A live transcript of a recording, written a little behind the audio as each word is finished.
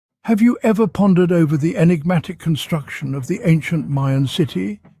Have you ever pondered over the enigmatic construction of the ancient Mayan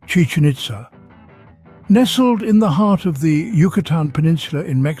city, Chichén Itzá? Nestled in the heart of the Yucatan Peninsula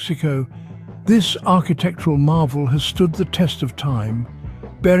in Mexico, this architectural marvel has stood the test of time,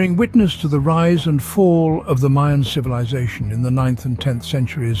 bearing witness to the rise and fall of the Mayan civilization in the 9th and 10th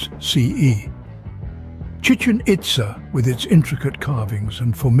centuries CE. Chichén Itzá, with its intricate carvings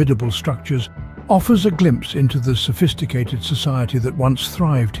and formidable structures, offers a glimpse into the sophisticated society that once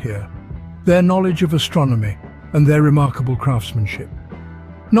thrived here, their knowledge of astronomy and their remarkable craftsmanship.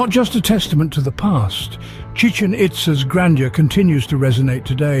 Not just a testament to the past, Chichén Itzá's grandeur continues to resonate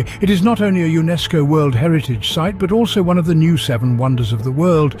today. It is not only a UNESCO World Heritage Site, but also one of the new 7 wonders of the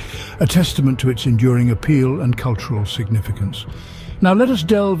world, a testament to its enduring appeal and cultural significance. Now let us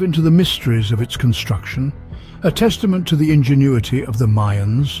delve into the mysteries of its construction, a testament to the ingenuity of the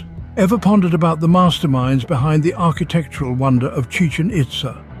Mayans. Ever pondered about the masterminds behind the architectural wonder of Chichén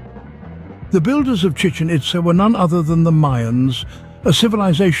Itzá? The builders of Chichén Itzá were none other than the Mayans, a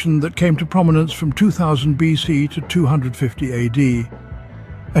civilization that came to prominence from 2000 BC to 250 AD.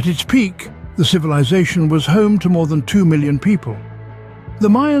 At its peak, the civilization was home to more than 2 million people. The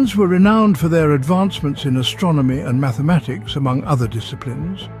Mayans were renowned for their advancements in astronomy and mathematics, among other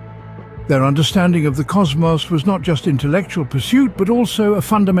disciplines. Their understanding of the cosmos was not just intellectual pursuit, but also a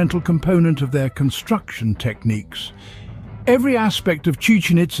fundamental component of their construction techniques. Every aspect of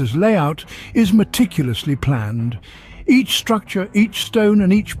Chichén Itzá's layout is meticulously planned. Each structure, each stone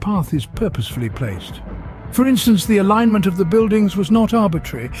and each path is purposefully placed. For instance, the alignment of the buildings was not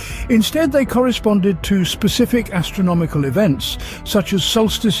arbitrary. Instead, they corresponded to specific astronomical events, such as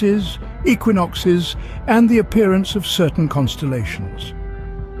solstices, equinoxes, and the appearance of certain constellations.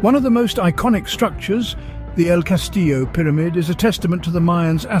 One of the most iconic structures, the El Castillo pyramid, is a testament to the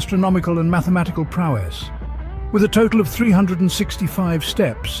Mayans' astronomical and mathematical prowess. With a total of 365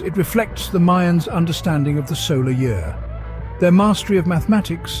 steps, it reflects the Mayans' understanding of the solar year. Their mastery of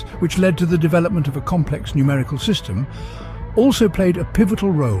mathematics, which led to the development of a complex numerical system, also played a pivotal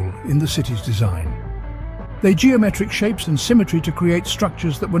role in the city's design. They geometric shapes and symmetry to create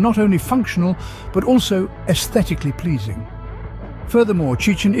structures that were not only functional, but also aesthetically pleasing. Furthermore,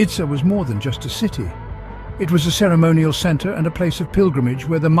 Chichén Itzá was more than just a city. It was a ceremonial center and a place of pilgrimage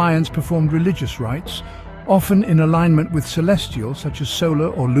where the Mayans performed religious rites, often in alignment with celestial, such as solar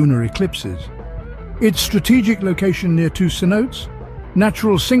or lunar eclipses. Its strategic location near 2 cenotes,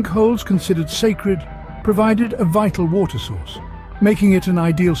 natural sinkholes considered sacred, provided a vital water source, making it an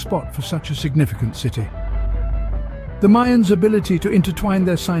ideal spot for such a significant city. The Mayans' ability to intertwine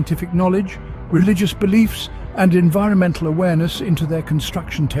their scientific knowledge, religious beliefs, and environmental awareness into their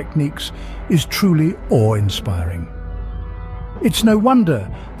construction techniques is truly awe-inspiring. It's no wonder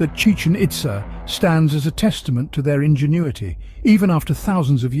that Chichén Itzá stands as a testament to their ingenuity, even after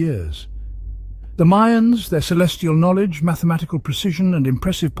thousands of years. The Mayans, their celestial knowledge, mathematical precision, and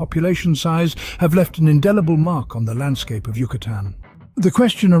impressive population size have left an indelible mark on the landscape of Yucatan. The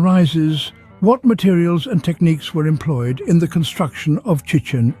question arises, what materials and techniques were employed in the construction of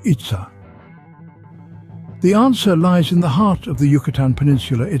Chichén Itzá? The answer lies in the heart of the Yucatan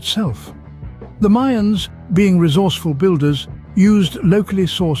Peninsula itself. The Mayans, being resourceful builders, used locally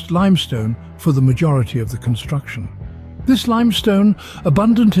sourced limestone for the majority of the construction. This limestone,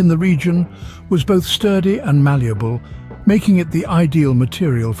 abundant in the region, was both sturdy and malleable, making it the ideal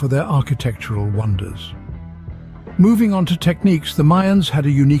material for their architectural wonders. Moving on to techniques, the Mayans had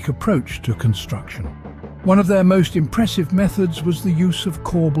a unique approach to construction. One of their most impressive methods was the use of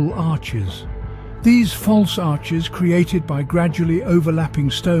corbel arches. These false arches, created by gradually overlapping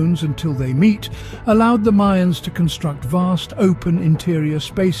stones until they meet, allowed the Mayans to construct vast, open interior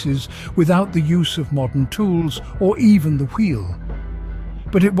spaces without the use of modern tools or even the wheel.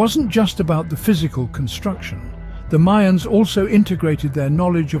 But it wasn't just about the physical construction. The Mayans also integrated their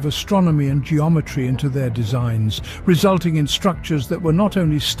knowledge of astronomy and geometry into their designs, resulting in structures that were not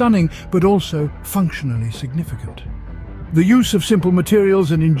only stunning but also functionally significant. The use of simple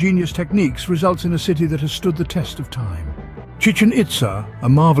materials and ingenious techniques results in a city that has stood the test of time. Chichén Itzá, a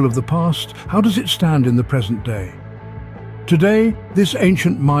marvel of the past, how does it stand in the present day? Today, this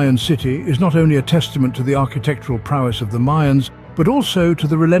ancient Mayan city is not only a testament to the architectural prowess of the Mayans, but also to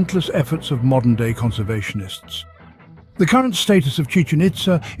the relentless efforts of modern-day conservationists. The current status of Chichén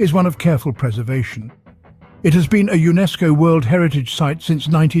Itzá is one of careful preservation. It has been a UNESCO World Heritage Site since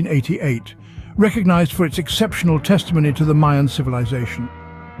 1988, recognized for its exceptional testimony to the Mayan civilization.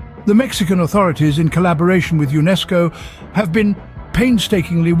 The Mexican authorities, in collaboration with UNESCO, have been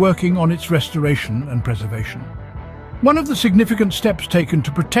painstakingly working on its restoration and preservation. One of the significant steps taken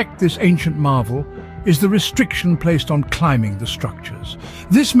to protect this ancient marvel is the restriction placed on climbing the structures.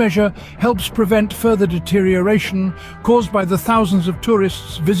 This measure helps prevent further deterioration caused by the thousands of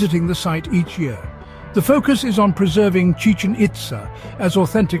tourists visiting the site each year. The focus is on preserving Chichén Itzá as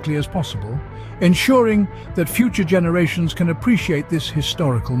authentically as possible, ensuring that future generations can appreciate this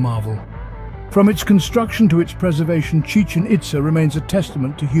historical marvel. From its construction to its preservation, Chichén Itzá remains a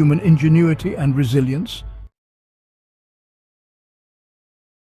testament to human ingenuity and resilience.